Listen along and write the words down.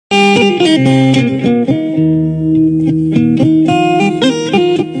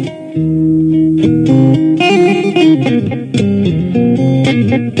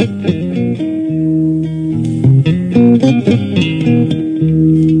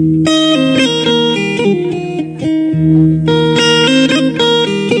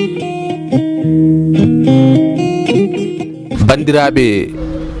bandiraɓe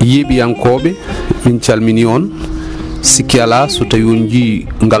yeeɓiyankoɓe min calmini on sikki ala so tawi on jii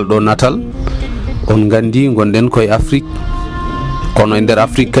ngal ɗo natal on gandi gonɗen koye Afrique kono e nder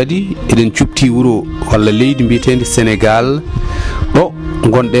Afrique kadi eɗen cubti wuro walla leydi mbiyetedi Sénégal ɗo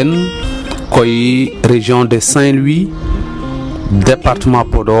gonɗen koye région de Saint-Louis département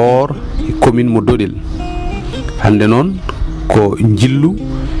Podor commune mo Dodel hande noon ko jillu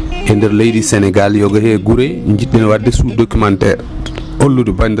e nder leydi Sénégal yoga he guure jiɗɗen wadde sous documentaire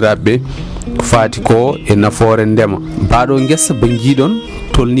hollude bandiraɓe ko faati ko e nafoore ndema mbaɗo guesa ba jiiɗon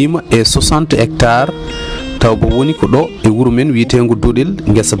tolnima e 60 hectares taw bo woni ko ɗo e wuuro men wiyetego Dodel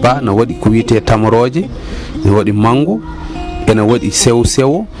guesa ba na waɗi ko wiyete tamoroje ne waɗi mango ena waɗi sewo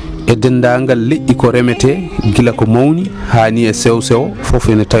sewo e dendagal leƴƴi ko remete gila ko mawni hani e sewo sewo foof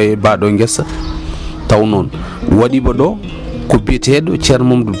ene tawi baɗo guesa taw noon waɗiba ɗo ko biyeteɗo ceerno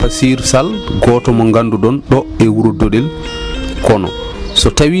Mamadou Bassir Sall goto mo ganduɗon ɗo e wuuro Dodel kono so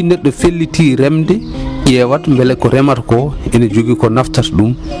tawi neɗɗo felliti remde ƴewat beele ko remata ko ene jogui ko naftata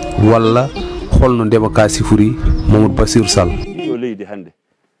ɗum walla holno ndema ka sifori Mamadou Bassir Sall. Ɗo leydi hande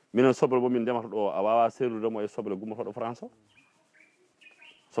minen soble momin ndemata ɗo a wawa serdudemo e soble gummotoɗo France o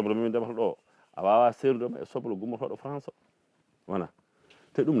soble momin ndemata ɗo a wawa serdudemo e soble gummotoɗo France o wona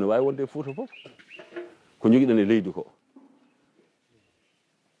te ɗum ne wawi wonde e Fouta foof ko joguiɗen e leydi ko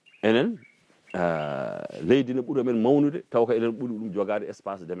enen leydi ne ɓuura men mawnude taw ko enen ɓuuri ɗum jogade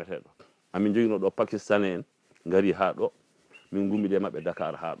espace demeteɗo amin joguino ɗo pakistanais en gaari ha ɗo min gummide mabɓe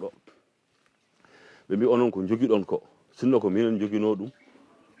Dakar ha ɗo ɓe mbi onon ko joguiɗon ko sinno ko minen joguino ɗum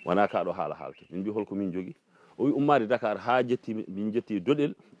wona kaɗo haala haalto min mbi holko min jogui o wi ummade Dakar ha jetti min jetti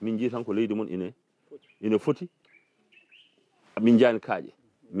Dodel min jii tan ko leydi mon ine foti min jani kaaƴe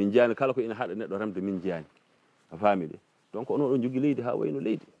min jani kala ko ina haɗa neɗɗo remde min jani a faami de donc onon ɗon jogui leydi ha wayno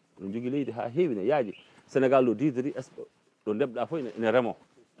leydi on jogui leydi ha heewi ne yaaji Sénégal ɗo didiri ɗo ndemɗa fof ene remo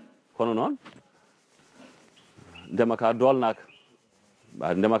kono noon ndema ka dolnaka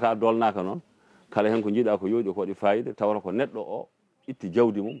ndema ka dolnaka noon kala hen ko jiiɗa ko yooɗi ko waɗi fayida tawata ko neɗɗo o itti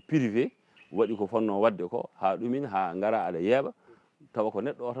jawdi mum privé waɗi ko fonno wadde ko ha ɗumin ha gara aɗa yeeɓa tawa ko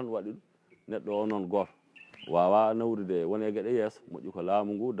neɗɗo o tan waɗi ɗum neɗɗo o noon goto wawa nawrude wone gueɗe yeeso moƴƴi ko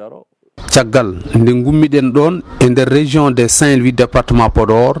laamu ngu daro. caggal nde gummiɗen ɗon e nder région de Saint-Louis département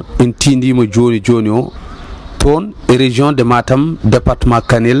Podor en tindima joni joni o toon e région de Matam département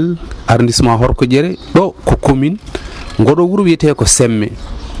Kanel arrondissement Horkoƴere ɗo ko commune ngoɗo wuuro wiyete ko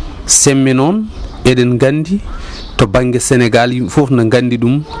semme noon eɗen gandi to banggue Sénégal yimɓe foof ne gandi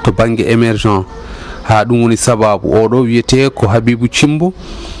ɗum to banggue émergent ha ɗum woni sababu oɗo wiyete ko Habibou Thimbo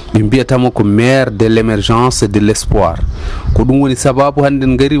ɓe mbiyatamo ko maire de l'émergence et de l'espoir ko ɗum woni sababu hande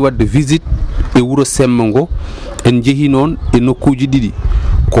en gari wadde visite e wuuro semme ngo en jeehi noon e nokkuji ɗiɗi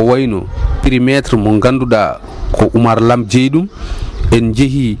ko wayno périmètre mo ganduɗa ko Oumar Lam jeeyi ɗum en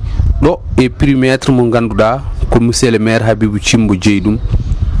jeehi ɗo e périmètre mo ganduɗa ko monsieur le maire Habibou Thimbo jeeyi ɗum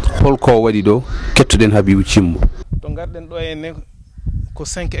holko waɗi ɗo kettoɗen Habibou Thimbo. to garɗen ɗo enne ko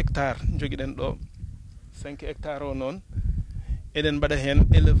 5 hectares joguiɗen ɗo 5 hectares o noon eɗen mbaɗa hen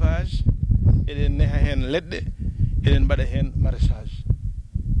élevage eɗen neha hen leɗɗe eɗen mbaɗa hen maraîchage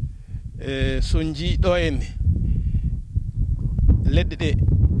so jii ɗo henne leɗɗe ɗe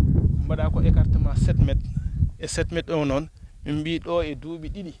mbaɗa ko écartement 7 métres e 7 métres o noon min mbi ɗo e duuɓi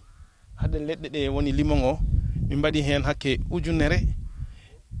ɗiɗi hade leɗɗe ɗe woni limon o min mbaɗi hen hakke ujunere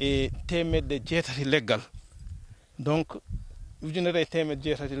e temedde jeetati leggal donc ujunere e temedde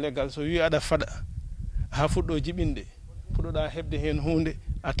jeetati leggal so wi aɗa faɗa ha fuɗɗo jiɓinde puɗɗoɗa heɓde hen hunde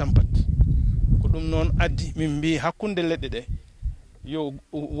a tampat ko ɗum noon addi min mbi hakkunde leɗɗe ɗe yo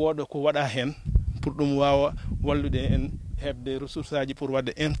wooɗa ko waɗa hen pour ɗum wawa wallude en heɓde ressource aji pour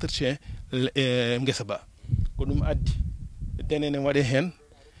wadde entretien guesa ba ko ɗum addi dene ne waɗe hen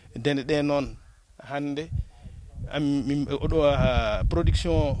dene ɗe noon hande oɗo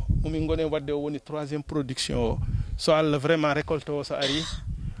production momin gone wadde o woni 3e production o so Allah vraiment récolte o so ari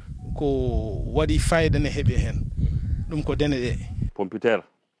ko waɗi fayida ne heeɓe hen ɗum ko dene ɗe pompiteer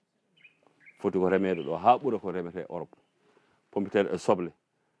foti ko remede ɗo ha ɓuura ko remete Europe pompiteer e soble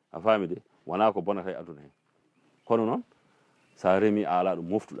a faami de wona ko bonata e aduna hen kono noon sa remi a ala ɗum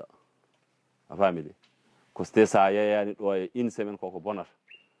moftuɗa a faami de ko ste sa yeyani ɗo e une semaine koko bonata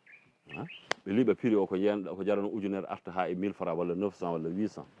ɓe liiɓa prix o ko yenɗa ko jarano ujunere arta ha e 1000 francs walla 900 walla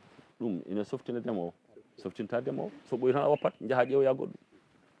 800 ɗum ina softina demowo softinta demowo so ɓoyi tan a woppat jaha ƴeewoya goɗɗum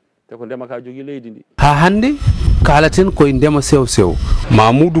te ko ndema ka jogui leydi ndi ha hande kalaten koye ndema sew sew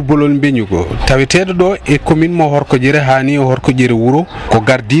Mamoudou Bolol Beñugo taweteɗo ɗo e commune mo Horkodiéré hani o Horkodiéré wuuro ko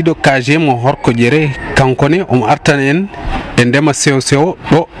gardiɗo KG mo Horkodiéré kankone omo artana en e ndema sew sew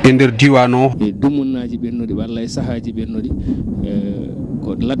ɗo e nder diwan o e dumunnaji ɓennuɗi walla e sahaji ɓennuɗi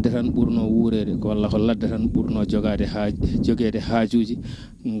ko ladde tan ɓurno wuurede ko walla ko ladde tan ɓurno jogede haajuji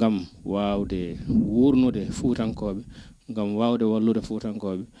ngam wawde wurnude fuutankoɓe ngam wawde wallude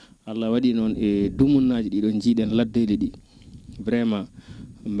fuutankoɓe Allah waɗi noon e dumunnaji ɗiɗo jiiɗen laddeji ɗi vraiment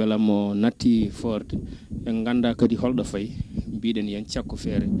beela mo natti forde en ganda kadi holɗo fayi mbiɗen yen cakku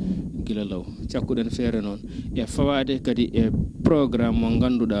feere gila law cakkuɗen feere noon e fawade kadi e programme mo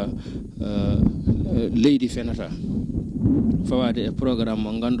ganduɗa leydi fenata fawade e programme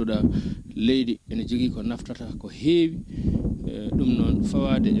mo ganduɗa leydi ene jogui ko naftata ko heewi ɗum noon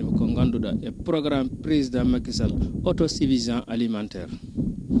fawade e ko ganduɗa e programme président Macky Sall autosuffisant alimentaire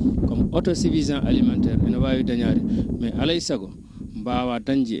comme autosuffisant alimentaire ene wawi dañade mais alay sago mbawa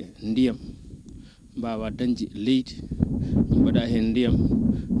dañde ndiyam mbawa dañde leydi mbaɗa hen ndiyam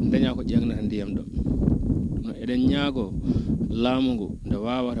daña ko ƴegnata ndiyam ɗo no eɗen ñaago laamu ngu nde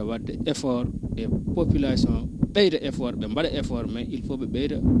wawata wadde effort e population ɓeyda effort ɓe mbaɗa effort mais il faut ɓe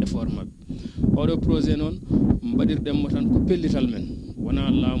ɓeyda effort mabɓe oɗo projet noon mbaɗirɗenmo tan ko pellital men wona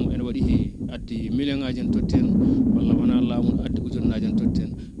laamu ene waɗi addi million ngaji en totti en walla wona laamu addi ujunnaji en totti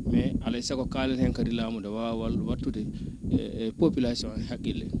en mais alay sago kaalen hen kadi laamu nde wawa wattude e population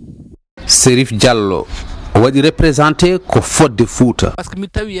haqqille Serif Diallo waɗi représenté ko fodde Fouta par ce que mi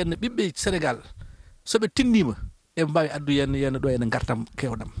tawi yenn ɓiɓɓe Sénégal soɓe tinnima e mbawi addu yenn ɗo ene gartam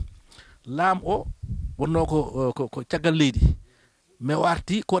kewɗam laam o wonno ko caggal leydi mais o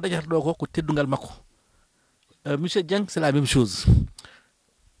arti ko dañata ɗo ko teddugal makko monsieur Dieng c'est la même chose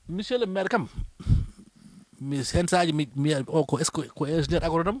monsieur le maire kam mi hen saji mi o ko est ce que ko ingénieur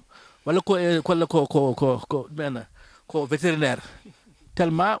agronome walla ko vétérinaire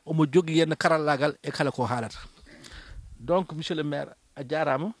tellement omo jogui yenn karallagal e kala ko haalata donc monsieur le maire a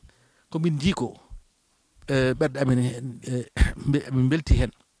jarama komin jii ko ɓerɗe amen min belti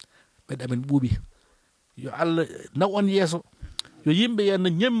hen ɓerɗe amen ɓuuɓi yo Allah naw on yeeso yo yimɓe yenn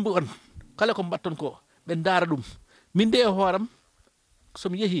ñembi on kala ko mbatton ko ɓe daara ɗum min de e hooram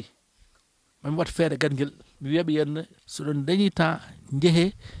somi yeehi mami wat feere ganguel mi wiyaɓe yenn soɗon dañi temps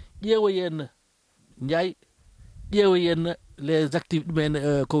jeehe ƴeewa yenn Ndiaye ƴeewa yenn les actifs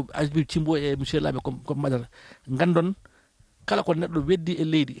ɗumen ko Habib Thimbo e monsieur Labe comme madara gandon kala ko neɗɗo weddi e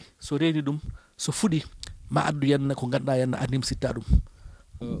leydi so reeni ɗum so fuɗi ma addu yenn ko ganduɗa yenn anim sitta ɗum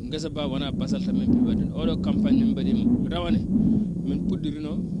ngesa ba wona basal tan min piɓaden oɗo campagne min mbaɗi rawane min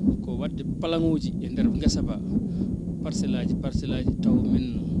puɗɗirino ko wadde palaŋuji e nder ngesa ba parcelle aji taw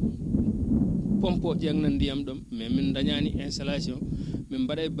min pompo ƴegna ndiyam ɗum mais min dañani installation min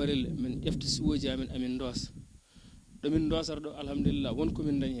mbaɗa e barille min ƴefta siwoji amin doosa ɗomin doosata ɗo alhamdulillah wonko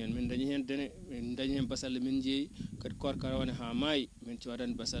min dañi hen min dañi hen dene min dañi hen basalle min jeeyi kadi korka rawane ha maayi min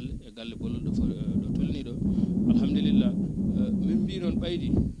coodani basalle e galle bolol ɗo tolni ɗo alhamdulillah min mbi noon ɓaydi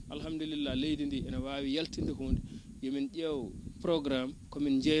alhamdulillah leydi ndi ene wawi yaltinde hunde yomin ƴeew programme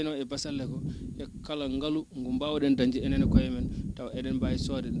komin jeyno e basalle ko e kala ngaalu ngu mbawɗen dañde enen e koye men taw eɗen mbawi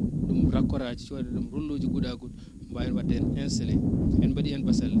soode ɗum raccord aji soode ɗum rolluji guɗaguɗ mbawi wadde hen installé en mbaɗi hen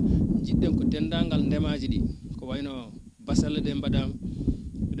basalle jiɗɗen ko dendagal ndemaji ɗi ko wayno basalle ɗe mbaɗama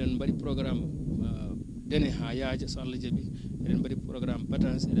eɗen mbaɗi programme dene ha yaaja so Allah jaaɓi eɗen mbaɗi programme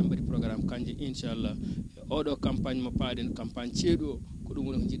batance eɗen mbaɗi programme kanje inchallah oɗo campagne mo paaɗen campagne ceeɗu o ko ɗum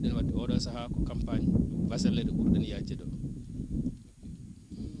woni ko jiɗɗen wadde oɗo saaha ko campagne basalle ɗe ɓurɗen yaajde ɗo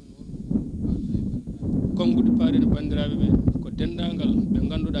konguɗe paaɗen bandiraɓe ɓe ko dendagal ɓe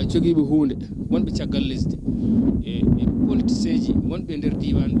ganduɗa joguiɓe hunde wonɓe caggal lesdi e politicien ji wonɓe nder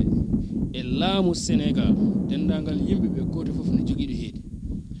diwan ɓe e laamu Sénégal dendagal yimɓeɓe goto foof ne joguiɗo heedi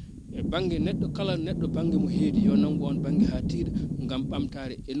e banggue neɗɗo kala neɗɗo banggue mo heedi yo nanggu on banggue ha tiiɗa gam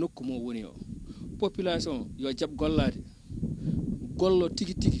ɓamtare e nokku mo woni o population yo jaab gollade gollo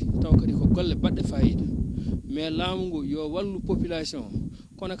tigui taw kadi ko golle baɗɗe fayida mais laamu ngu yo wallu population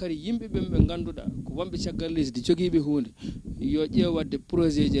kono kadi yimɓeɓe ɓe ganduɗa ko wonɓe caggal lesdi joguiɓe hunde yo ƴeew wadde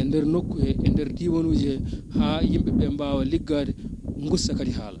projet ji e nder nokku he e nder diwanuji he ha yimɓeɓe mbawa liggade gussa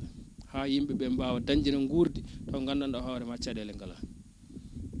kadi haala ha yimɓeɓe mbawa dañde no guurdi taw gandanɗa hoorema caɗele ngala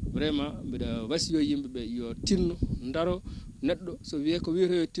vraiment mbiɗa wasiyo yimɓeɓe yo tinno daro neɗɗo so wiye ko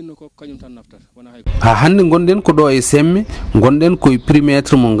wiyete yo tinno ko kañum tan naftata wona hay ha hande gonɗen ko ɗo e semme gonɗen koye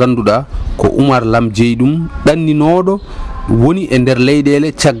primétre mo ganduɗa ko Oumar Lam Dieyɗum ɗanninoɗo woni e nder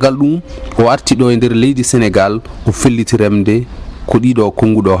leyɗele caggal ɗum o arti ɗo e nder leydi Sénégal o felliti remde ko ɗiɗo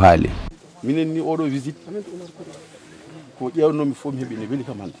konguɗo haali. Minen ni oɗo visite ko ƴewnomi fof mi heeɓi ne weli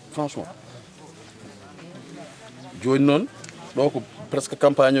kam hannde franchement joni noon ɗo ko presque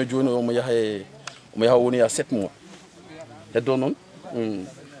campagne o joni omo yaha woni ya 7 mois heddo noon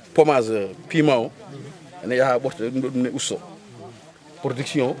pommage piment o ene yaha ɓofta ɗum ɗo ɗum ne usto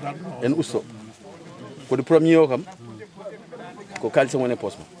production en usto koɗo premier o kam ko kalisa woni e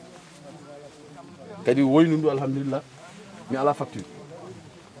poste ma kadi woynu ndu alhamdulillah mi ala facture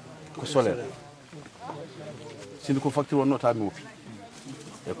ko solaire sino ko facture wonno ta mi woppi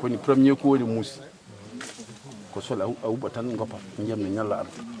e koni premier ko woni muusi ko sol a huɓɓa tan goppa ndiyam ne ñalla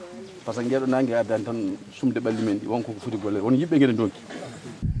arda par ce que ngeɗo nangue addani tan sumde ɓalli men ɗi wonko ko foti golle won yimɓe gueɗe donki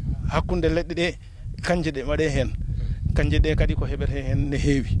hakkunde leɗɗe ɗe kanje ɗe waɗe hen kanje ɗe kadi ko heɓete hen ne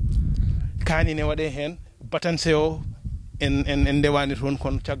heewi kaani ne waɗe hen batanse o en ndewani toon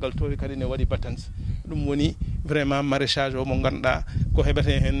kono caggal towi kadi ne waɗi batanse ɗum woni vraiment maraîchage o mo ganduɗa ko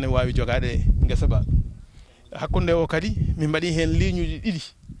heɓete hen ne wawi jogade guesa ba hakkunde o kadi min mbaɗi hen ligne uji ɗiɗi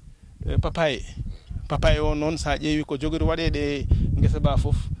papaye o noon sa ƴeewi ko jogori waɗede guesa ba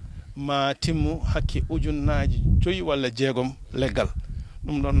foof ma timmu hakke ujunnaji 5 walla 6 leggal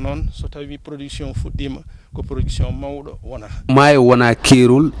ɗum ɗon noon so tawi production fuɗɗima ko production mawɗo wonata. Maayo wona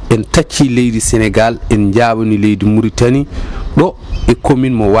keerol en tacci leydi Sénégal en jaabani leydi Mauritanie ɗo e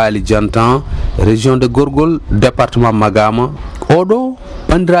commune mo Waali Jantan région de Gorgol département Magama oɗo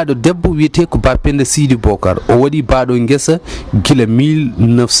bandiraɗo debbo wiyete ko Bapenda Sidi Bokar o waɗi baaɗo ngesa gila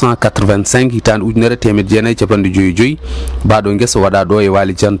 1985 hitande 1995 baaɗo ngesa waɗa ɗo e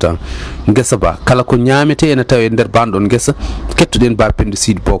Waali Jantan ngesa ba kala ko ñamete ene tawe nder banɗon ngesa kettuɗen Bapenda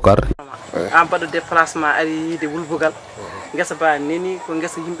Sidi Bokar. An baɗo déplacement ari yiide wulbugal ngesa ba neni ko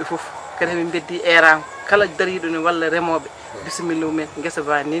ngesa yimɓe fof kadi heɓe beddi eran kala dariɗo ne walla remoɓe bisimilla mumen ngesa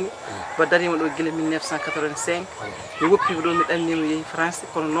ba neni ba darima ɗo gila 1985 mi woppima ɗo mi ɗannima yeehi France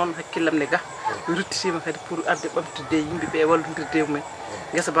kono noon hakkillam ne ga mi ruttitima kadi pour arde ɓamtude yimɓeɓe wallodirde mumen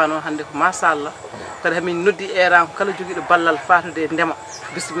ngesa ba noon hannde ko machallah kadi hamin noddi eran kala joguiɗo ballal fatude ndema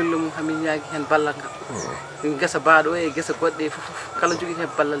bisimilla mum hamin yaagui hen ballal ngal ngesa baɗo e gesa goɗɗe fof kala jogui hen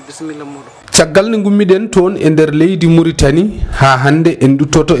ballal bisimilla muɗum caggal ne gummiɗen toon e nder leydi Mauritanie ha hande en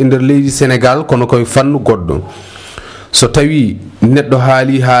duttoto e nder leydi Sénégal kono koye fannu goɗɗo so tawi neɗɗo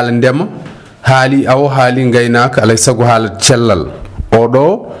haali haala ndema haali awo haali gaynaka alay saago haala cellal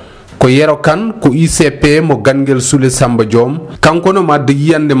oɗo ko Yero Kane ko ICP mo Ganguel Soule Samba Diom kanko ma adda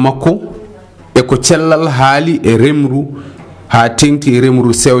yiyande makko e ko cellal haali e remru ha tengti e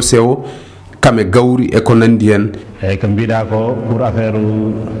remru sew sew kame gawri e ko nandi hen eyyi ko mbiɗa ko pour affaire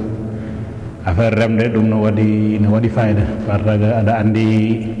remde ɗum no waɗi fayida par ce que aɗa andi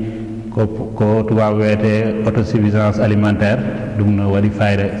ko tubaɓe wiyete autosuffisance alimentaire ɗum no waɗi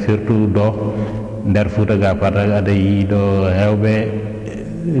fayida surtout ɗo nder Fouta ga par ce que aɗa yi ɗo hewɓe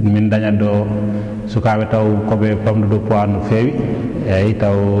min dañat ɗo sukaɓe taw koɓe pamɗuɗo poids no fewi eyyi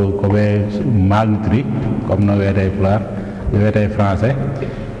taw koɓe malnutri comme no wiyete pulaar wiyete français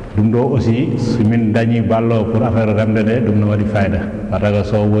ɗum ɗo aussi somin dañi ballo pour affaire remde nde ɗum no waɗi fayida par ce que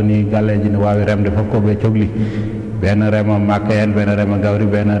so woni galleji ne wawi remde foof koɓe cohli ɓen rema makka en ɓen rema gawri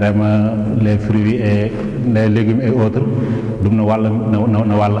ɓen rema les fruits et les légumes et autres ɗum no walla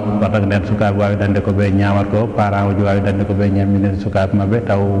no walla par ce que nden sukaɓe wawi dañde koɓe ñamat ko parent uji wawi dañde koɓe ñamminen sukaɓe mabɓe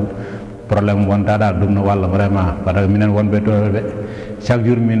taw probléme wonta dal ɗum no walla vraiment par ce que minen wonɓe to ɓe chaque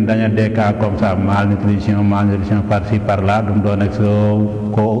jour min dañat des cas comme ça malnutrition par ci par là ɗum ɗo nek so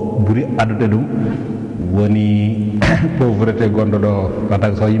ko ɓuuri addude ɗum woni pauvreté gonɗo ɗo par ce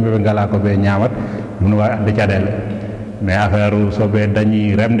que so yimɓeɓe ngala koɓe ñamat ɗum no wawi adde caɗele mais affaire soɓe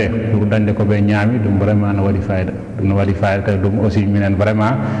dañi remde pour dañde koɓe ñaami ɗum vraiment no waɗi fayida ɗum no waɗi fayida kadi ɗum aussi minen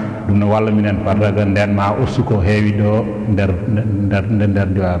vraiment ɗum no walla minen par ce que nden ma ustu ko heewi ɗo nder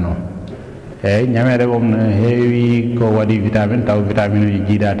diwan o eyyi ñamede mom no heewi ko waɗi vitamine taw vitamine uji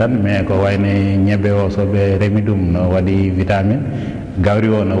jiiɗa tan mais ko wayne ñebbe o soɓe remi ɗum no waɗi vitamine gawri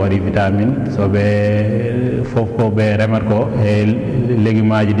o no waɗi vitamine soɓe fof ko ɓe remat ko e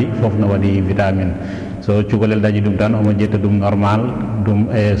légume aji ɗi fof no waɗi vitamine so cukalel dañi ɗum tan omo ƴetta ɗum normal ɗum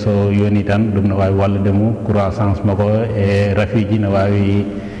e so yoni tan ɗum no wawi wallude mo croissance makko e rafiji no wawi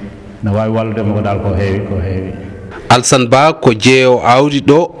wallude mo ko dal ko heewi Alsane Ba ko jeeyo awdi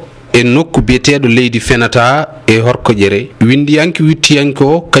ɗo e nokku biyeteɗo leydi Fenata e Horkoƴere windiyanke wittiyanke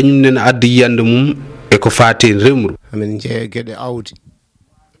o kañum nene adda yiyande mum e ko fate remru amin jeeya gueɗe awdi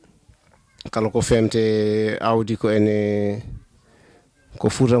kala ko femte awdi ko ene ko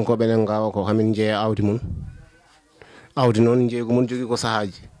fuutankoɓe enen gawa ko hamin jeeya awdi mum awdi noon jeeygu mum jogui ko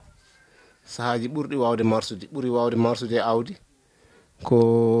sahaji ɓuuri wawde marsude awdi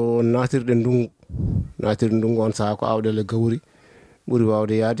ko natirɗe ndungu on saaha ko awɗele gawri ɓuri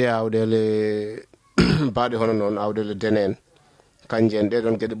wawde yaade awɗele baaɗe hono noon awɗele dene en kanje en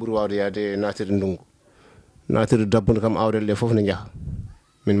ɗeɗon gueɗe ɓuri wawde yaade natirde ndungu natirde dabbude kam awɗele ɗe foof ne jaaha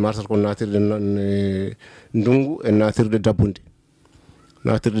min martata ko natirde ndungu e natirde dabbude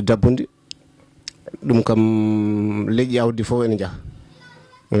ɗum kam leƴƴi awdi fof ene jaaha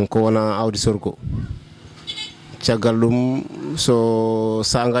ko wona awdi sorgo caggal ɗum so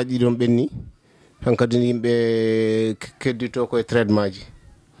sangaji ɗiɗon ɓenni hankadi yimɓe keddito koye traitement ji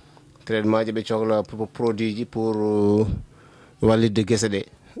ɓe cohla produit ji pour wallidde guese ɗe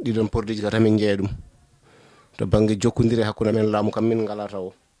ɗiɗon produit ji kata min jeeya ɗum to banggue jokkodire hakkude men laamu kam min ngala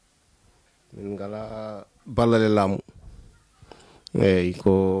taw min ngala ballal e laamu eyyi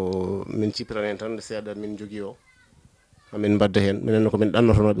ko min cipiran hen tan nde seeɗa min jogui o amin mbadda hen minen ko min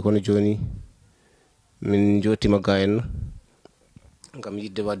ɗannotonoɓe kono joni min jottima ga en gam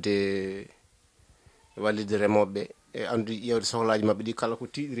yidde wadde wallidde remoɓeɓe e andu ƴewde sohlaji mabɓe ɗi kala ko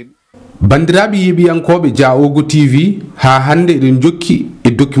tiɗiriɓe bandiraɓe yeeɓiyankoɓe Dia Ogo TV ha hande eɗen jokki e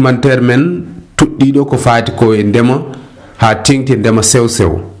documentaire men tuɗɗiɗo ko faati ko e ndema ha tengti e ndema sew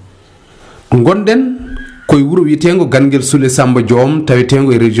sew gonɗen koye wuuro wiyetego Ganguel Soule Samba Diom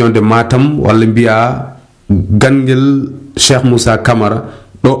tawetego e région de Matam walla mbiya Ganguel Cheikh Moussa Camara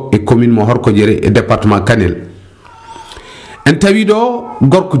ɗo e commune mo Horkodiéré e département Kanel en tawi ɗo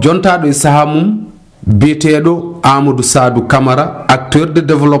gorko jontaɗo e saaha mum biyeteɗo Amadou Sadou Camara acteur de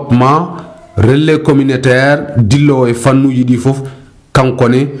développement relais communautaire dillowo e fannuji ɗi foof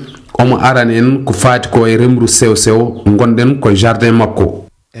kankone omo arani en ko faati ko e remru sew sew gonɗen koye jardin makko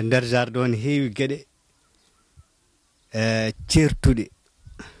e nder jardin ne heewi gueɗe ceertuɗe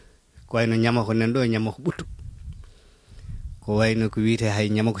ko wayno ñama ko nanɗo e ñama ko ɓuttu ko wayno ko wiyete hay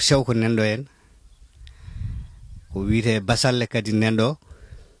ñama ko sew ko nanɗo en ko wiyete basalle kadi nanɗo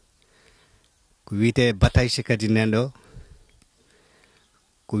ko wiyete batayse kadi nanɗo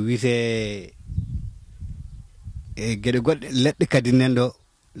ko wiyete e gueɗe goɗɗe leɗɗe kadi nanɗo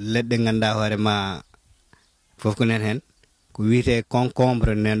leɗɗe ganduɗa hoorema foof ko nen hen ko wiyete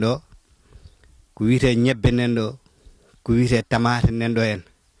concombre nanɗo ko wiyete ñebbe nanɗo ko wiyete tamate nanɗo en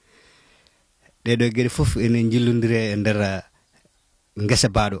ɗeɗo gueɗe foof ene jillodire e nder guesa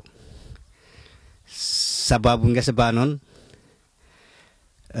baɗo sababu guesa ba noon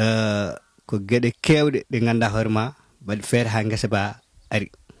ko gueɗe kewɗe ɗe ganduɗa hoorema waɗi feere ha guesa ba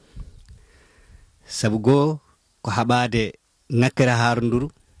ari saabu goho ko haɓade ŋakkere haaronduru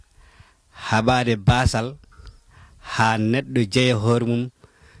haɓade basal ha neɗɗo jeeya hoore mum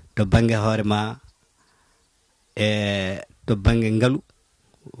to banggue hoorema e to banggue ngaalu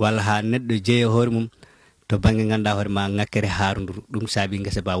walla ha neɗɗo jeeya hoore mum to banggue ganduɗa hoorema ŋakkere haaronduru ɗum saabi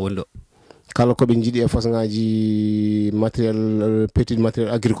guesa ba wondo kala koɓe jiiɗi e façon-ngaji matériel petit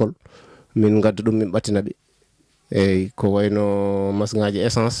matériel agricole min gadda ɗum min ɓattina ɓe eyyi ko wayno machine-ngaji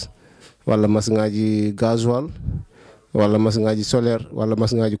essence walla machine-ngaji gasoil walla machine-ngaji solaire walla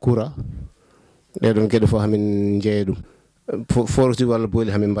machine-ngaji courant ɗeɗon gueɗe fof hamin jeeya ɗum forage walla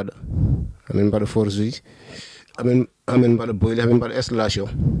booli hamin mbaɗa forage uji hamin mbaɗa booli hamin mbaɗa installation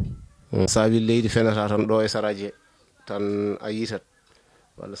sa wi leydi fenata tan ɗo e saraji he tan a yitat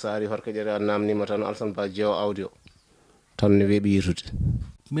walla sa ari Horkodiéré a namnima tan Alassane Ba jeewo awdi o tan ne weeɓi yitude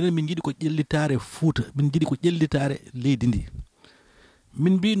minen min jiiɗi ko ƴellitare Fouta min jiiɗi ko ƴellitare leydi ndi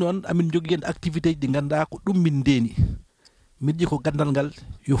min mbi noon amin jogui hen activité ji ɗi ganduɗa ko ɗum min ndeni min jiiɗi ko gandal ngal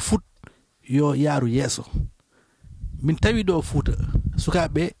yo fut yo yaaru yeeso min tawi ɗo Fouta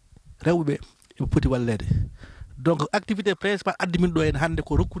sukaɓeɓe rewɓeɓe eɓe poti wallede donc activité principale addi min ɗo hen hande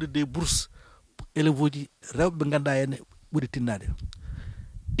ko rokkude des bourses élève uji rewɓe ɓe ganduɗa hen ɓuuri tinnade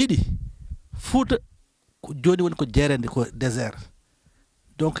ɗiɗi Fouta ko joni woni ko jeerede ko désert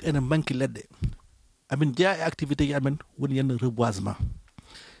donc ene manki leɗɗe amin jeeya e activité ji amen woni yenno reboisement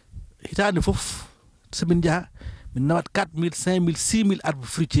hitande foof somin jaaha min nawat 4000 5000 6000 arbre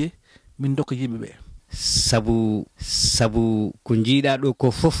fruitier min dokka yimɓeɓe sabu ko jiiɗa ɗo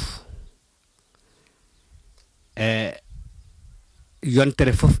ko foof e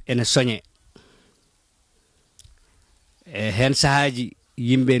yontere foof ene soñe e hen sahaji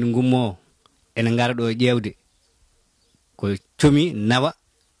yimɓe ne gummo ene gara ɗo ƴewde ko comi nawa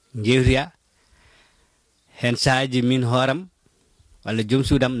jewtoya hen sahaji min hooram walla joom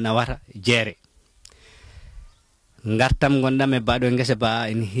suudam nawata jeere gartam gonɗam e baɗo guesa ba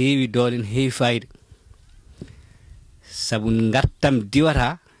ene heewi doole ene heewi fayida saabu gartam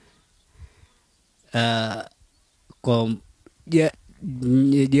diwata ko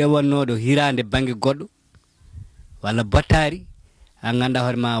ƴewannoɗo hirande banggue goɗɗo walla bottari ha ganduɗa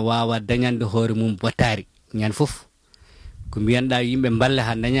hoorema wawa dañande hoore mum bottari ñande foof ko mbiyanɗa yimɓe balle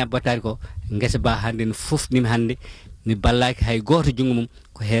ha daña bottari ko guesa ba hande no foof nimi hande mi ballaki hay goto jungo mum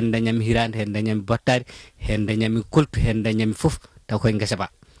ko hen dañami hirande hen dañami bottari hen dañami koltu hen dañami fof taw koye ngesa ba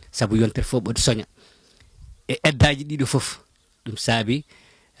sabu yontere fof ɓoɗo soña e eddaji ɗiɗo fof ɗum saabi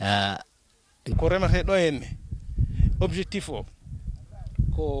ko remete ɗo henne objectif o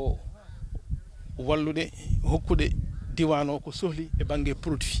ko wallude hokkude diwan o ko sohli e banggue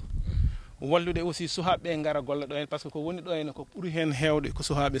produit wallude aussi suhaɓe ngara golla ɗo hen par ce que ko woni ɗo henne ko ɓuuri hen hewde ko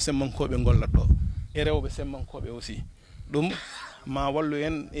suhaɓe semmankoɓe gollat ɗo e rewɓe semmankoɓe aussi ɗum ma wallu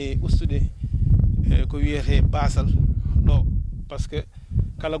en e ustude ko wiyete basal ɗo par ce que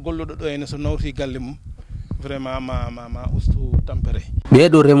kala golluɗo ɗo henne so nawti galle mum vraiment ma ustu tampere.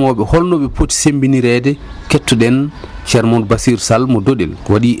 ɓeɗo remoɓe holno ɓe poti sembinirede kettuɗen ceerno Basir Sall mo Dodel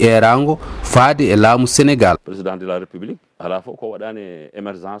waɗi erago faade e laamu Sénégal. Président de la République ala fof ko waɗani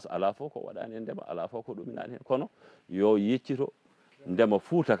émergence ala fof ko waɗani ndema ala fof ko ɗuminani hen kono yo yeccito ndema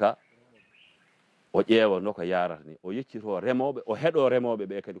Fuuta ka o ƴeewa noko yarata ni o yeccito remoɓe o heɗo remoɓe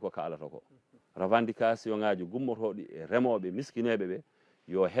ɓe kadi ko kalata ko revendication ngaji gummotoɗi e remoɓe miskineɓe ɓe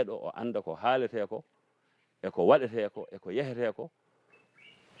yo heɗo o anda ko haalete ko eko waɗete ko eko yehete ko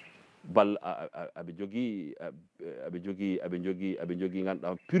bal aɓe jogui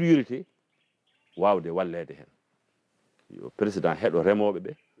ganduɗa priorité wawde wallede hen yo président heɗo remoɓe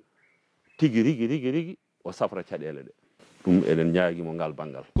ɓe tigui rigui o safra caɗele ɗe ɗum eɗen ñaaguimo ngal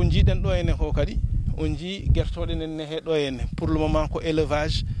banggal ko jiiɗen ɗo henne ko kadi on jii guertoɗe nen ne heɗo henne pour le moment ko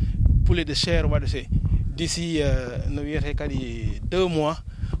élevage poulet de chair waɗete d'ici no wiyete kadi 2 mois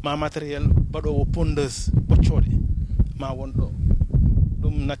ma matériel baɗowo pondeuse ɓoccoɗe ma won ɗo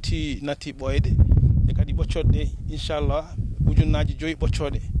ɗum natti ɓoyde e kadi ɓoccoɗe ɗe inchallah ujunnaji 5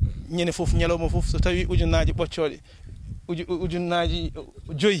 ɓoccoɗe ñande foof ñalawma foof so tawi ujunnaji ɓoccoɗe ujunnaji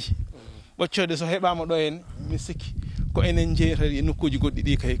 5 ɓoccoɗe so heɓama ɗo hen mi sikki ko enen jeeytati e nokkuji goɗɗi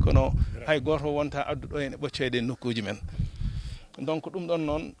ɗi kay kono hay goto wonta adduɗo hen e ɓoccede e nokkuji men donc ɗum ɗon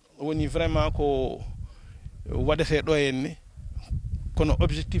noon woni vraiment ko waɗete ɗo henne kono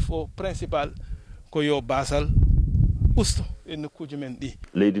objectif o principal ko yo basal usto e nokkuji men ɗi.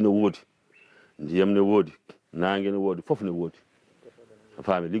 leydi ne woodi ndiyam ne woodi nangue ne woodi fof ne woodi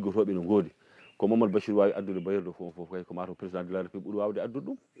faami liggotoɓe ne goodi ko Mamadou Bachir wawi addude bayirde fof kay ko mataw président de la république ɓuuri wawde addude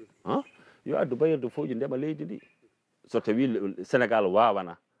ɗum yo addu bayirde fof ndema leydi ndi so tawi Sénégal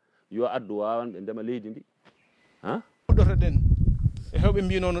wawana yo addu wawan ɓe ndema leydi ndi ɗotoɗen e hewɓe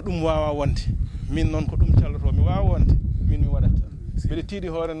mbino no ɗum wawa wonde min noon ko ɗum calloto mi wawa wonde min mi waɗat mbiɗa tiiɗi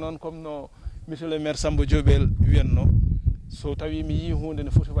hoore noon comme no monsieur le maire Samba Diobel wiyanno so tawi mi yi hunde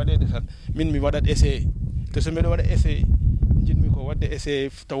ne foti waɗede tan min mi waɗat essayé te so mbiɗa waɗa essayé jinmi ko wadde essayé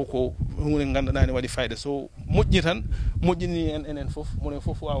taw ko hunde ganduɗa ne waɗi fayda so moƴƴi tan moƴƴini en enen foof monen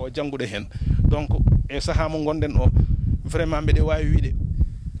foof wawa janggude hen donc e saaha mo gonɗen o vraiment mbiɗa wawi wiide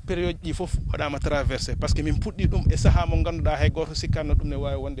période ɗi foof waɗama traversé par ce que min puɗɗi ɗum e saaha mo ganduɗa hay goto sikkanno ɗum ne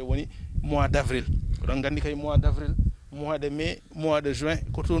wawi wonde woni mois d' avril oɗon gandi kay mois d' avril mois de mai mois de juin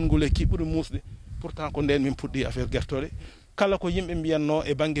ko toon nguleki ɓuuri musde pourtant ko nden min puɗɗi affaire guertoɗe kala ko yimɓe mbiyanno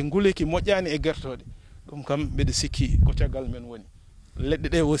e banggue nguleki moƴƴani e guertoɗe ɗum kam mbeɗa sikki ko caggal men woni leɗɗe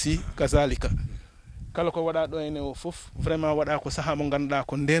ɗe aussi kazalika kala ko waɗa ɗo ene o foof vraiment waɗa ko saaha mo ganduɗa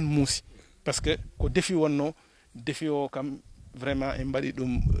ko nden muusi par ce que ko défi wonno défi o kam vraiment en mbaɗi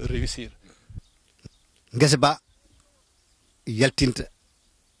ɗum réussir ngesa ba yaltinta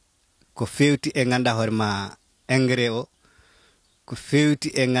ko fewti e ganda hoorema engrais o ko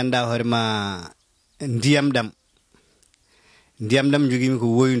fewti e ganda hoorema ndiyam ɗam jogimi ko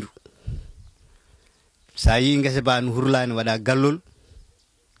woyndu sa yi ngesa ba no hurlani waɗa gallol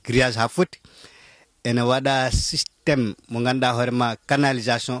grillage ha foti ene waɗa systéme mo ganda hoorema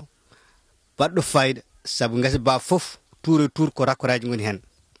canalisation baɗɗo fayida saabu ngesa ba foof tour e tour ko rakkoraji goni hen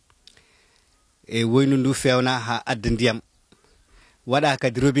e woyndu ndu fewna ha adda ndiyam waɗa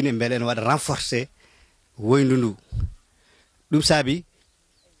kadi robinet beele ene waɗa renforcé woyndu ndu ɗum saabi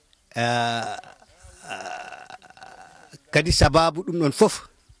kadi sababu ɗum ɗon foof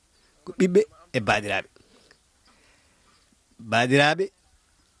ko ɓiɓɓe e baɗiraɓe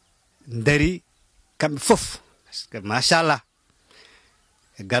dari kamɓe foof parce que machallah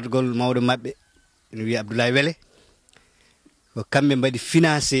e gardugol mawɗo mabɓe ene wiya Abdoulaye Wele ko kamɓe mbaɗi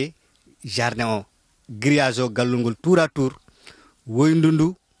financé jardin o grillage o gallol ngol tour à tour woyndu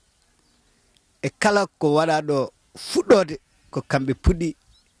ndu e kala ko waɗa ɗo fuɗɗode ko kamɓe puɗɗi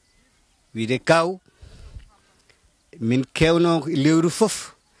wiide kaw min kewno lewru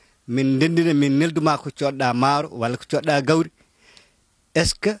fof min ndendina min nelduma ko coɗɗa maaro walla ko coɗɗa gawri est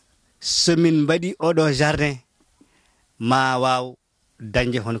ce que somin mbaɗi oɗo jardin ma waw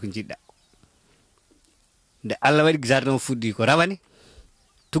dañde hono ko jiɗɗa nde Allah waɗi jardin o fuɗɗi ko rawane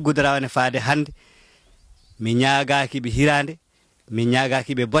tuggude rawane faade hande mi ñaagaaki ɓe hirande mi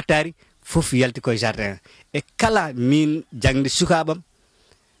ñaagaaki ɓe bottari fof yalti koye jardin e kala min jangde sukaɓam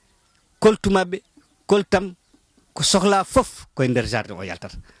koltu mabɓe koltam ko sohla fof koye nder jardin o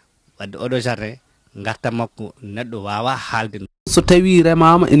yaltata wadde oɗo jardin gartam makko neɗɗo wawa haalde so tawi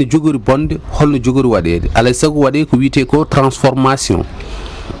remama ene jogori bonde holno jogori waɗede alay saago waɗe ko wiyete ko transformation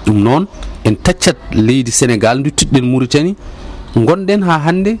ɗum noon en taccat leydi Sénégal duttiɗen Mauritanie gonɗen ha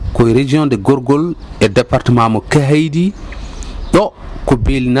hande koye région de Gorgol e département mo Kahaydi ɗo ko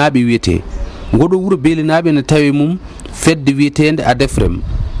beelinaɓe wiyete ngoɗo wuuro beelinaɓe ne tawi mum fedde wiyetede ADEFREM,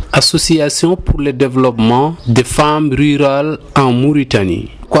 association pour le développement des femmes rurales en Mauritanie,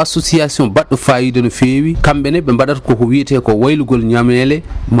 ko association baɗɗo fayida no feewi. Kamɓe ne ɓe mbaɗata koko wiyete ko waylugol ñamele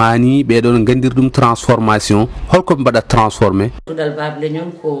mani ɓeɗon gandir ɗum transformation. Holko ɓe mbaɗat transformé? Duɗal baaba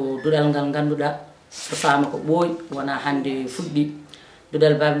leñol ko duɗal ngal ganduɗa so faama ko ɓooyi wona hande fuɗɗi.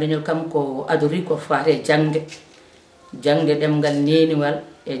 Duɗal baaba leñol kam ko adori ko fate jangde ɗemgal neniwal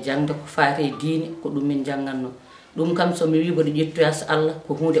e jangde ko fate diine ko ɗum min jangganno. Ɗum kam somi wi boɗo ƴettoya so Allah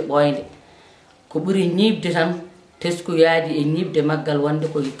ko hunde ɓoyde ko ɓuri ñiibde tan teskuyaadi e ñiibde maggal wonde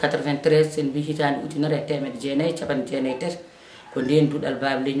ko 93 sen mbi hitande ujunere e temedde jeenayyi capanɗe jeenayyi tati ko nden duɗal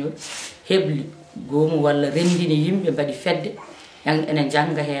baaba leñol heɓli goomu walla rendini yimɓe mbaɗi fedde ene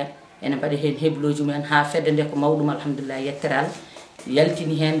janga heen ene mbaɗi heen hebloji mumen ha fedde nde ko mawɗum alhamdulillah yettere Allah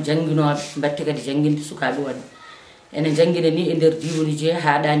yaltini heen jannginoɓe mbatti kadi jannginde sukaɓe wonɓe ene janngina ni e nder diwanuji he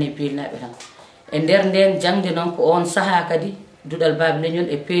haɗani e peelnaɓe tan e nder nden jangde noon ko on saaha kadi duɗal baaba leñol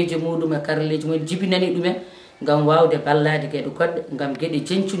e peeje muɗum e karaleji mumen jibinani ɗumen ngam wawde ballade gueɗe goɗɗe ngam gueɗe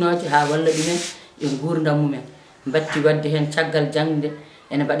jencunoje ha walla ɗumen e gurdam mumen batti wadde hen caggal jangde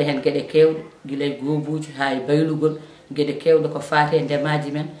ene mbaɗa hen gueɗe kewɗe guila e goobuji ha e baylugol gueɗe kewɗe ko fate e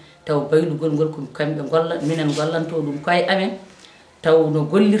ndemaji men taw baylugol ngol ko kamɓe golla minen gollanto ɗum koye amen taw no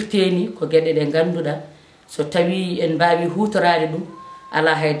gollirteni ko gueɗe ɗe ganduɗa so tawi en mbawi hutorade ɗum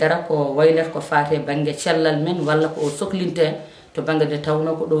ala haydara ko waylata ko fate banggue cellal men walla ko o sohlinte hen to banggue nde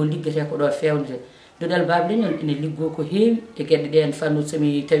tawno ko ɗo liggete ko ɗo fewnete. Duɗal baaba leñol ene liggo ko heewi e gueɗe ɗe en fannu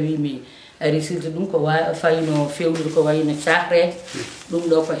somi tawi mi ari sirde ɗum ko fayno fewnude ko wayno cakrede ɗum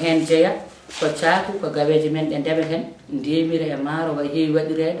ɗo ko hen jeeya ko caku ko gaweje men ɗe ndemeten ndemira e maaro way heewi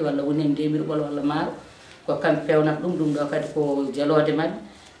waɗirede walla woni en ndemiri ɓolo walla maaro ko kamɓe pewnata ɗum ɗo kadi ko jalode mabɓe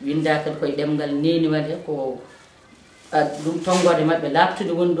winda kadi koye ɗemgal neniwal he ko ɗum tongode mabɓe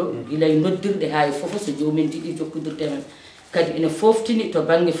labtude woni ɗo guila e noddirde ha e fofo so jomumen jiiɗi jokkodirde men kadi ene foftini to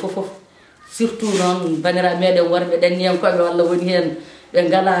banggue fofof surtout noon bandiraɓe meɗen worɓe ɗanniyankoɓe walla woni hen ɓe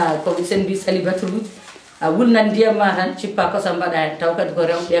ngala koɓe sen mbi salibaturuji a wulnan ndiyam ma tan cippa kosam mbaɗa hen taw kadi ko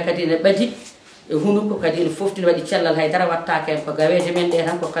rewɓe kadi ene ɓaadi e hunuko kadi ene foftini waɗi cellal haydara wattake hen ko gaweje men ɗe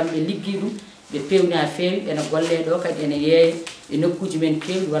tan ko kamɓe liggi ɗum ɓe pewni ha feewi ene golle ɗo kadi ene yeeye e nokkuji men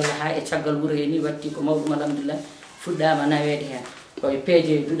kewɗi walla ha e caggal wuuro he ni watti ko mawɗum alhamdulillah fuɗɗama nawede hen koye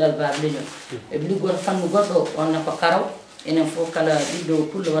peeje duɗal baaba leñol eɓe liggoto fannu goɗɗo onna ko karaw enen fof kala ɓiɗɗo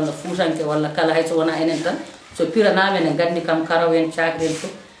pullo walla fuutanke walla kala hayso wona enen tan so piranama ene gandi kam karaw en cakri en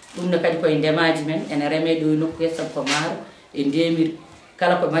fof ɗum ne kadi koye ndemaji men ene reeme ɗo e nokku he saabu ko maaro e ndemiri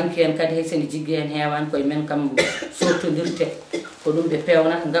kala ko manque en kadi haysene jigge hen heewani koye men kam sortodirte ko ɗum ɓe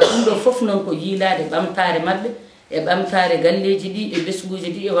pewnata ngam ɗum ɗo foof noon ko yiilade ɓamtare mabɓe e ɓamtare galleji ɗi e besguji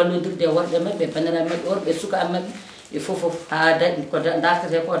ɗi e wallodirde e worɓe mabɓe e bandiraɓe mabɓe worɓe e sukaɓe mabɓe e fofof ha dañi ko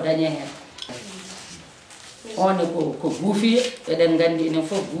dartete ko dañe hen on ko guufiye eɗen gandi enen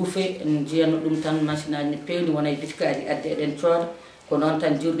fof guufe en jiyano ɗum tan machine aji ne pewni wona e bitikaji adde eɗen cooda ko noon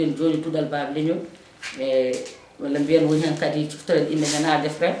tan jirɗen joni duɗal baaba leñol e walla mbiyen woni hen kadi ciftoren inde men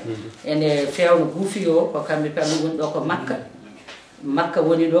ADEFREM ene fewno guufi o ko kamɓe peewno woni ɗo ko makka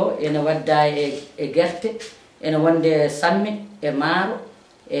woni ɗo ene wadda e guerte ene wonde samme e maaro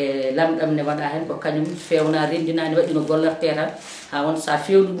e lamɗam ne waɗa hen ko kañum fewna rendinani waɗi no gollarte tan ha won sa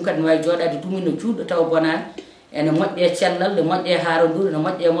fewni ɗum kadi ne wawi joɗade dumi no juɗɗo taw bonani ene moƴƴe cellal ne moƴƴe haaroduru ne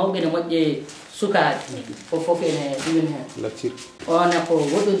moƴƴe mawɓe ne moƴƴe sukaɓe fof ene ɗumen hen on ko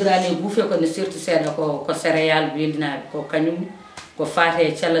woɗɗodirani e guufe ko ne surtout seeɗa ko céréal weldinaɓe ko kañum ko fate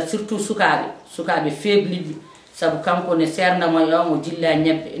e cellal surtout sukaɓe febliɓe saabu kanko ne sernamo e o mo jilla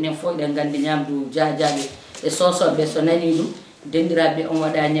ñebbe enen fof ɗen gandi ñamdu jajaɓe e sosoɓe so nani ɗum dendiraɓe on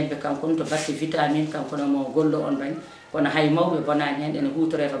waɗa ñebbe kanko to batte vitamine kanko mo gollo on banggue kono hay mawɓe bonani hen ene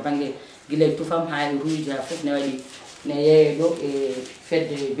hutore to banggue guila e tufam ha e ruuji ha foof ne waɗi ne yeeye ɗo e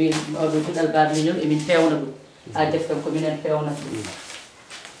fedde oɗo duɗal baaba leñol emin pewna ɗum ADEFREM ko minen pewnata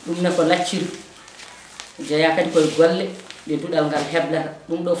ɗum ne ko lacciri jeeya kadi koye golle ɗe duɗal ngal heblata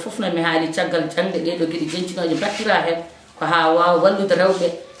ɗum ɗo foof no mi haali caggal jangde ɗeɗo gueɗe jencinoje battira hen ko ha wawa wallude rewɓe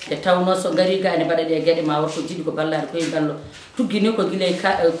e tawno so ngari ga ene mbaɗa ɗe gueɗe ma warko jiɗi ko ballade koye ballo tuggini ko guila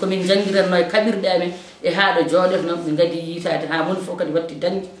komin jangguiranno e kaɓirɗe amen e haaɗo jooɗoto ɓe gadi yitade ha moni fof kadi watti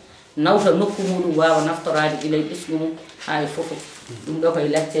dañde nawta nokku muɗum wawa naftorade guila e ɓesgu mum ha e fofo ɗum ɗo koye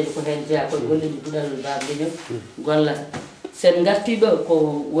laccede ko hen jeeya koye gollide duɗal babde ñol gollata sen garti ɗo ko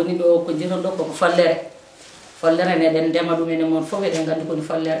woni ɗo ko jiton ɗo koko follere ne eɗen ndema ɗum ene moon fof eɗen gandi koni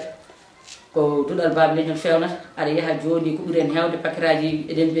follere ko duɗal babde leñol fewnata aɗa yaaha joni ko ɓuuri en hewde pakiraji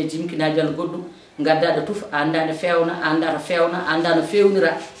eɗen mbiya jimkinaji walla goɗɗum gaddaɗo tuf anda no fewna anda to fewna anda no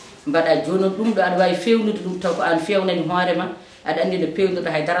fewnira mbaɗa joni noon ɗum ɗo aɗa wawi fewnude ɗum taw ko an fewnani hoorema aɗa andi no pewnirɗa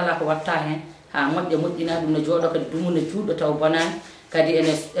hay darala ko watta hen ha moƴƴa moƴƴina ɗum no jooɗo kadi dumuna juuɗo taw bonani kadi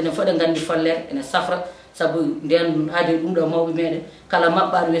ene foɗa gandi follere ene safra saabu nden haade ɗum ɗo mawɓe meɗen kala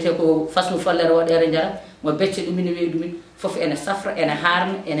mabɓaɗo wiyete ko fasnu follere waɗere jara mo becce ɗumin e weyi ɗumin foof ene safra ene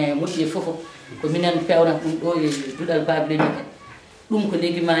harna ene moƴƴi fofo ko minen pewna ɗum ɗo e duɗal babile men ɗum ko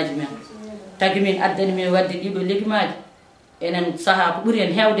légumaji men tagui min addani min wadde ɗiɗo légumaji enen saaha ko ɓuuri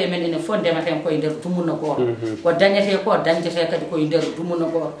en hewde men enen fof ndematen koye nder dumunno goto ko dañete ko dañjete kadi koye nder dumunno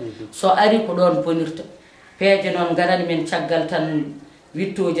goto so ari ko ɗon bonirta peeje noon garani men caggal tan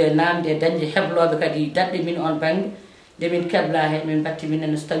wittoje namde dañde hebloɓe kadi daɗɗe min on banggue nde min kebla hen min batti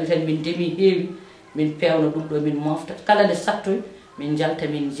minen so tawi tan min ndemi heewi min pewna ɗum ɗo min mofta kala nde sattoy min jalta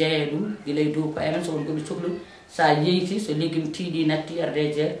min jeeya ɗum guilay dow ko amen so won goɓe cohluɗ sa yeyti so légume tiiɗi natti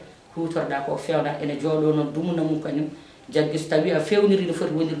arde jeeya hutorɗa ko fewna ene jooɗo noon dumuna mum kañum jaggi so tawi a fewniri no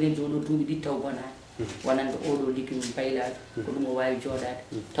foti wonirde jooɗo duuɓi ɗi taw bonani wonande oɗo légume baylaɗo ko ɗum o wawi jooɗade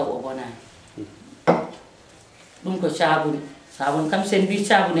taw o bonani ɗum ko sabune sabune kam sen mbi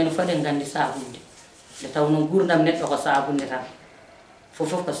sabune no foti gandi sabunde nde tawno gurdam neɗɗo ko sabunde tan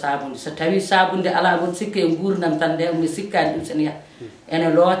fofof ko sabunde so tawi sabunde ala won sikke e gurdam tan nde mi sikkani ɗum sen yaha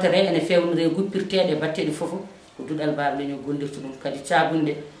ene lootere ene fewnire guppirteɗe batteɗe fofo ko duɗal babile ño gollirta ɗum kadi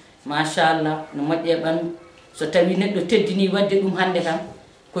sabunde machallah no moƴƴe ɓandu so tawi neɗɗo teddini wadde ɗum hande kam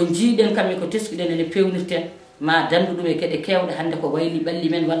ko jiiɗen kamɓe ko teskiɗen ene pewnirten ma dandu ɗum e gueɗe kewɗe hande ko wayli ɓalli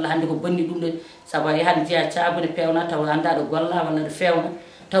men walla hande ko bonni ɗum ɗo saabu a yahan jeeya cabune pewna taw anda ɗo golla walla ɗo fewna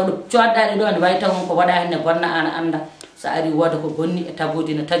taw ɗo coɗɗaɗe ɗo ne wawi taw on ko waɗa hen ne bonna an anda sa ari wooda ko bonni e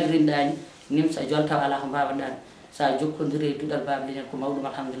tagudi no tagirinɗani nimsa jol taw ala ko mbawɗani sa jokkodiri e duɗal babli hen ko mawɗum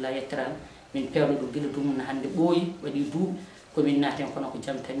alhamdulillah yettirama min pewna ɗum guila dumna hande ɓooyi waɗi duuɓi komin naaten kono ko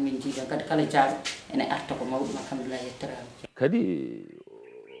jaam tan min jiiɗen kadi kala jaaɗo ene arta ko mawɗum alhamdulillah yettirama kadi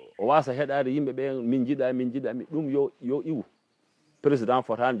o wasa heɗade yimɓe ɓe min jiiɗami ɗum yo iwu président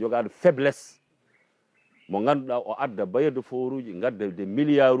fotani jogade faiblesse mo ganduɗa o adda bayirde foruji gadda de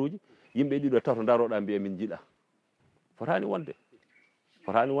milliard uji yimɓe ɗiɗo tato daroɗa mbiya min jiiɗa fotani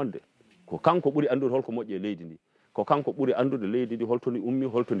wonde ko kanko ɓuuri andude holko moƴƴi e leydi ndi ko kanko ɓuuri andude leydi ndi holto ndi ummi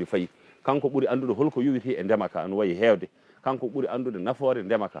holto ndi fayi kanko ɓuuri andude holko yowiti e ndema ka no wayi hewde kanko ɓuuri andude nafoore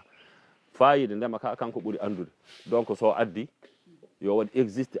ndema ka fayide ndema ka kanko ɓuuri andude donc so addi yo waɗ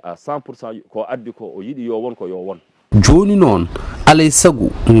existe à 100% ko addi ko o yiɗi yo won ko yo won joni noon alay sago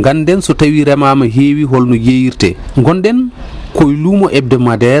ganden so tawi remama heewi holno yeeyirte gonɗen koye luumo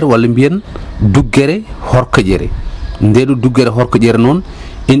hebdomadaire walla mbiyen duggere horkoƴere ndeɗo duggere horkoƴere noon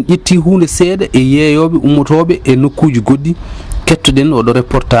en ƴetti hunde seeɗa e yeeyoɓe ummotoɓe e nokkuji goɗɗi kettoɗen oɗo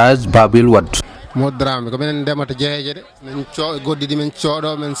reportage Babel Waddu modrame ko minen ndemata jeeje ɗe min goddiɗi min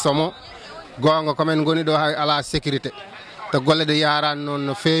cooɗo min somo gonga komin goni ɗo hay ala sécurité to golle ɗe yarani noon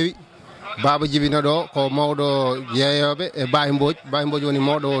no feewi baba jibino ɗo ko mawɗo jeeyoɓe e bahi mbodj woni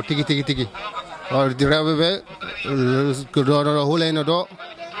mawɗo tigui rewɓe ɓe ɗo huleyno ɗo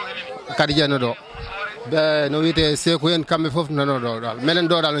kadi jeno ɗo ɓe no wiyete seeko en kamɓe foof nano ɗo dal minen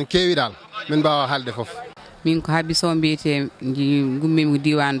ɗo dal en keewi dal min mbawa haalde foof min ko haabiso mbiyete gummimi ko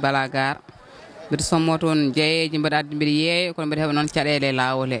diwan balagar mbiɗa sommo toon jeeyeji mbaɗa addi mbiɗa yeeya kono mbiɗa heeɓa noon caɗele e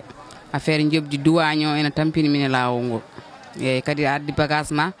lawol he affaire jobdi duwagne o ene tampini min e lawol ngol eyyi kadi addi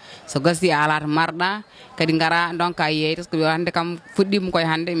bagage ma so gasi a ala to marɗa kadi gara donc a yeey par ce que hande kam fuɗɗima koye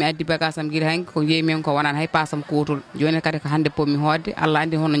hande mi addi bagage am guila hanki ko jeeyimi ko wonani hay pasam kotol joni kadi ko hande pommi hodde Allah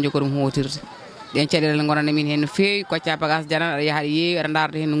andi honno jogoɗum hotirde ɗen caɗele gonana min hen no feewi kocca bagage janan aɗa yaaha aɗa yeewi aɗa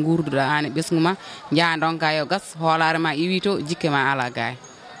darda hen no gurduɗa an e ɓesgu ma jaaha donc yo gas hoolare ma iwi to jikke ma ala gaay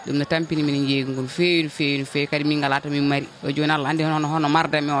ɗum no tampini min jeeygu ngol no feewi kadi min ngala to min mari o joni Allah andi hono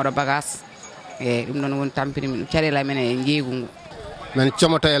mardami oɗo bagage eyyi ɗum ɗon woni tampini min caɗele amen e jeeygu ngu min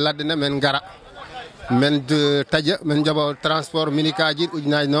comoto e ladde nde min gara min taƴa min jooɓa transport minikaji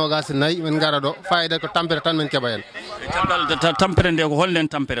ujunaji nogas nayyi min gara ɗo fayida ko tampere tan min keeɓa hen caggal tampere nde ko hollen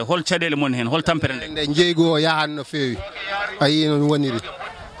tampere hol caɗele mon hen hol tampere nde jeeygu o yahan no feewi a yi no woniri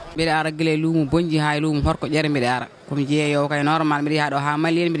mbiɗa ara guila e luumo bonji ha e luumo horko ƴere mbiɗa ara komi jeeyowo kay normal mbiɗa yaha ɗo ha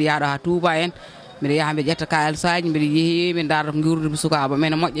Mali en mbiɗa yaha ɗo ha Touba en mbiɗa yaha mbiɗa ƴetta kalisaji mbiɗa yeehi mbiɗa darda ko guurdude sukaba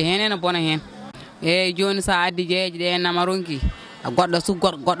men moƴƴa hen ene bona hen eyyi joni sa addi jeeje ɗe nama ronki goɗɗo su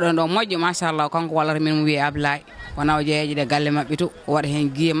goɗɗo ɗo moƴƴo machallah kanko wallata min mo wiye Ablaye o nawa jeeje ɗe galle mabɓe to o waɗa hen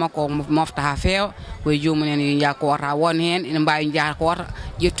guiye makko o mofta ha feewa koye jomumen yo jaa kowata won hen ene mbawi jaa kowata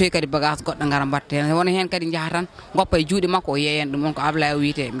ƴettoy kadi bagage goɗɗo gara mbatta hen won hen kadi jaaha tan goppa e juuɗe makko o yeeyen ɗum on ko Ablaye o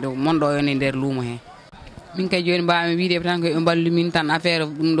wiyete monɗo yon e nder luumo hen min kay joni mbawmi wiide tan koɓe mballu min tan affaire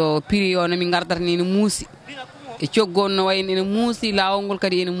ɗum ɗo prix o nomin gardata ni ene muusi e coggon no wayno ene muusi lawol ngol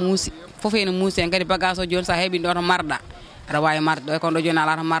kadi ene muusi foof ene muusi hen kadi bagage o joni sa heeɓi ɗo to marɗa aɗa wawi marde ɗo kono ɗo joni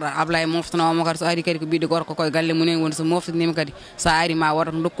ala to marɗa Ablaye moftanoma kadi so ari kadi ko ɓiɗɗo gorko koye galle mumen woni so moftanima kadi sa ari ma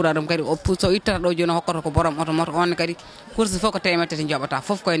waɗa to dokkuɗa ɗum kadi so ittata ɗo joni hokkata ko borom oto moto on kadi course fof ko temedde joɓata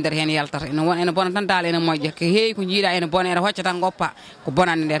fof koye nder hen yaltata ene won ene bona tan dal ene moƴƴa ko heewi ko jiiɗa ene bona ene hocca tan goppa ko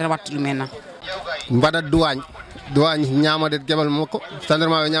bonande nde tan watta ɗumen nan mbaɗat duwañ ñamade gueɓal makko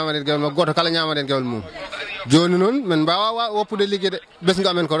sandarma ñamade gueɓal makko goto kala ñamade gueɓal mum joni noon min mbawa woppude ligguey de ɓesgu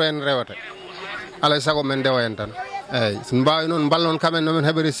amen ko ren rewata alay saago men ndewa hen tan eyyi so mbawi noon ballon kamen nomin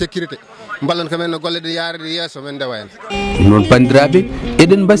heeɓere sécurité ballon kamen no golle ɗe yaarede yesso men ndewa hen noon bandiraɓe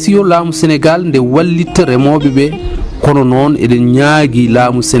eɗen mbasiyo laamu Sénégal nde wallitta remoɓe ɓe kono noon eɗen ñaagui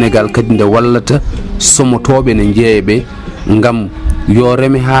laamu Sénégal kadi nde wallata somotoɓe ne jeeyaɓe ngam yo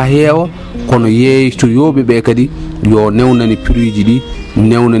reme ha heewa kono yeeytoyoɓe ɓe kadi yo newnane prix ji ɗi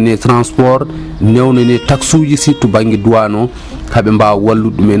newnane transport newnane taxe uji surtout banggue douane o haaɓe mbawa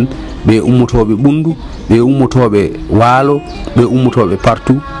wallude ɗumen ɓe ummotoɓe ɓundu ɓe ummotoɓe waalo ɓe ummotoɓe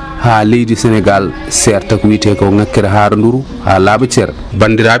partout ha leydi Sénégal serta ko wiyete ko ngakkere haaranduru ha laaɓa ceer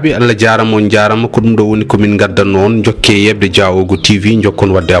bandiraɓe Allah jarama on jarama ko ɗum ɗo woni komin gaddanno on jokke yebde Dia Ogo TV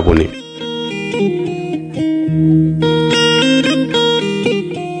jokkon wadde abonné